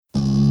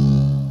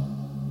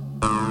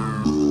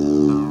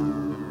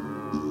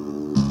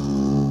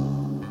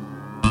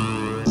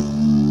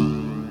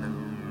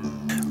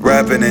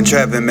Rapping and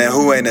trapping, man,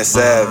 who ain't a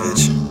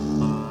savage?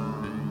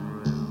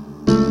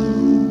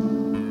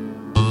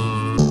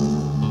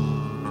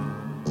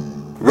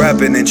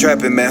 Rapping and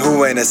trapping, man,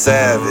 who ain't a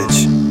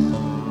savage?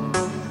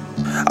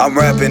 I'm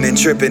rapping and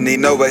tripping,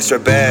 need no extra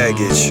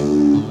baggage.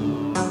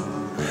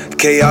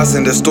 Chaos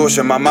and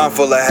distortion, my mind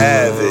full of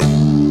havoc.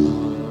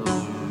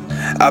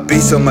 I be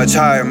so much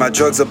higher, my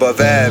drugs above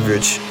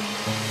average.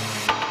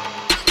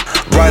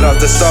 Right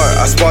off the start,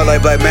 I spark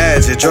like black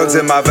magic. Drugs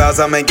in my vows,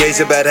 I'm engaged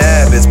in bad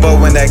habits.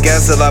 Blowing that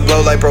gas till I blow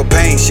like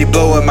propane. She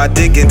blowing my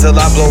dick until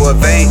I blow a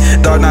vein.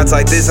 Dark nights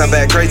like this, I'm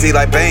back crazy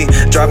like Bane.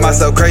 Drive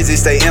myself crazy,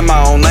 stay in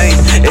my own lane.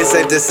 It's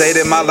safe to say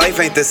that my life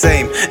ain't the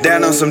same.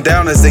 Down on some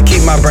downers that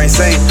keep my brain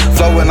sane.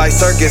 Flowing like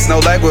circus, no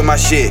lag with my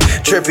shit.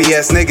 Trippy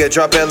ass nigga,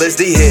 drop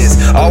LSD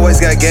hits. Always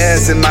got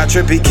gas in my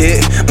trippy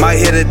kit. Might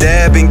hit a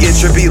dab and get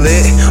trippy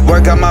lit.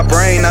 Work on my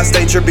brain, I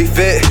stay trippy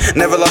fit.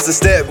 Never lost a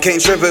step,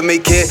 can't trip with me,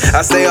 kid.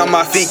 I stay on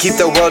my feet, keep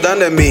the world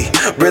under me.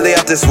 Really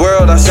out this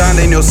world, I shine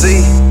and you'll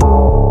see.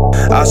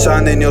 I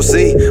shine and you'll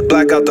see.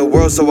 Black out the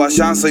world so I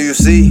shine so you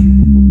see.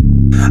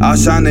 I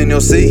shine and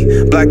you'll see.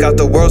 Black out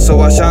the world so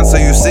I shine so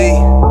you see.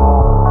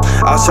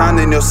 I shine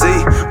and you'll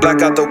see.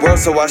 Black out the world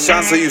so I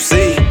shine so you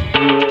see.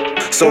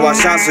 So I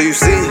shine so you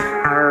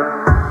see.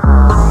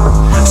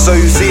 So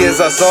you see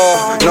as I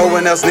saw, no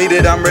one else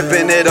needed, I'm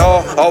ripping it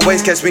all. Always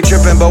catch me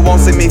tripping but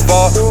won't see me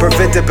fall.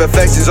 Preventive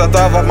perfections, I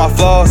thrive off my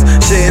flaws.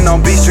 Shitting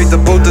on B Street, the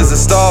booth is a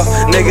star.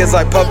 Niggas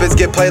like puppets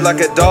get played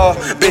like a doll.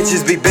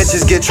 Bitches be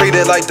bitches, get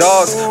treated like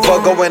dogs.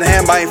 Fuck going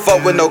ham, I ain't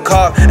fuck with no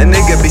car. A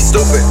nigga be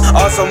stupid,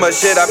 all so much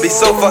shit, I be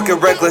so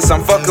fucking reckless.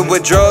 I'm fucking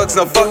with drugs,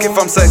 no fucking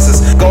from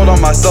sexist. Gold on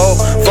my soul,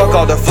 fuck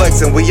all the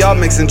flexing. We all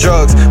mixing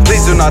drugs,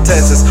 please do not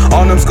test us.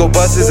 On them school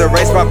buses,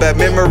 erase my bad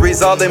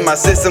memories. All in my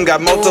system,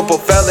 got multiple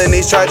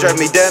felonies. Try drag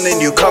me down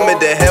and you coming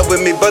to hell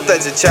with me, but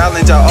that's a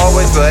challenge, I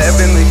always feel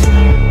heavenly.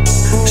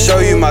 Show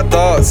you my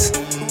thoughts,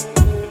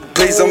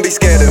 please don't be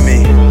scared of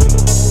me.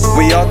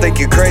 We all think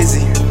you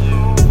crazy,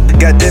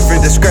 got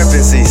different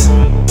discrepancies.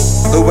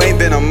 Who ain't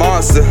been a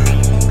monster,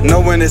 no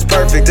one is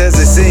perfect as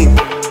it seems.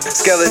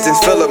 Skeletons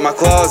fill up my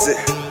closet,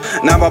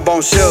 now my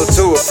bones chill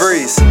to a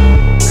freeze.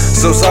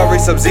 So sorry,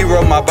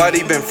 Sub-Zero, my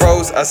body been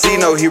froze. I see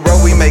no hero,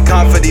 we make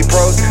confetti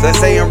pros. Let's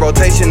stay in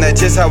rotation,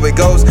 that's just how it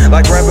goes.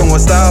 Like rapping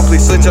with style,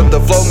 please switch up the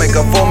flow. Make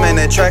a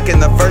 4-minute track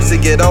in the verse to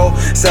get old.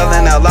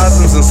 Selling out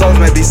lives, some souls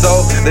may be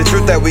sold. The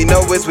truth that we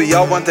know is we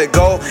all want the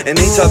goal in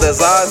each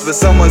other's lives, but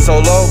someone so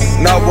low.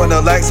 Not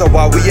wanna lack, so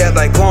while we act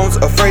like clones,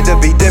 afraid to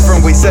be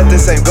different, we set the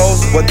same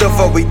goals. What the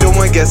fuck we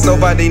doing? Guess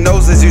nobody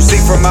knows. As you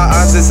see from my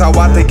eyes, that's how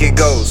I think it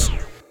goes.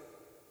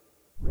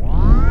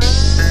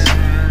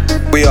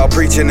 We all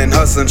preaching and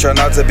hustling, try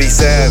not to be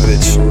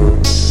savage.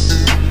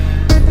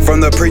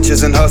 From the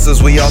preachers and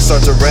hustlers, we all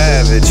start to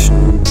ravage.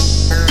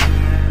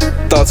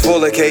 Thoughts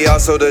full of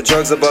chaos, so the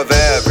drugs above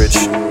average.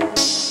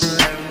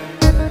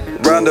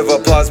 Round of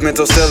applause,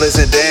 mental still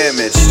isn't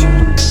damaged.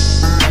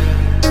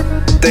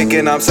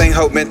 Thinking I'm Saint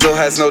Hope, mental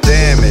has no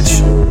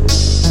damage.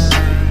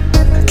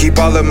 Keep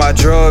all of my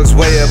drugs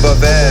way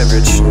above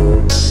average.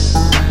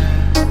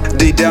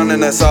 Deep down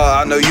in us all,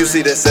 I know you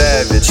see the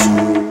savage.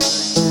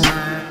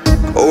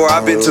 Or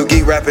I've been too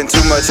geek rapping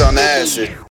too much on acid.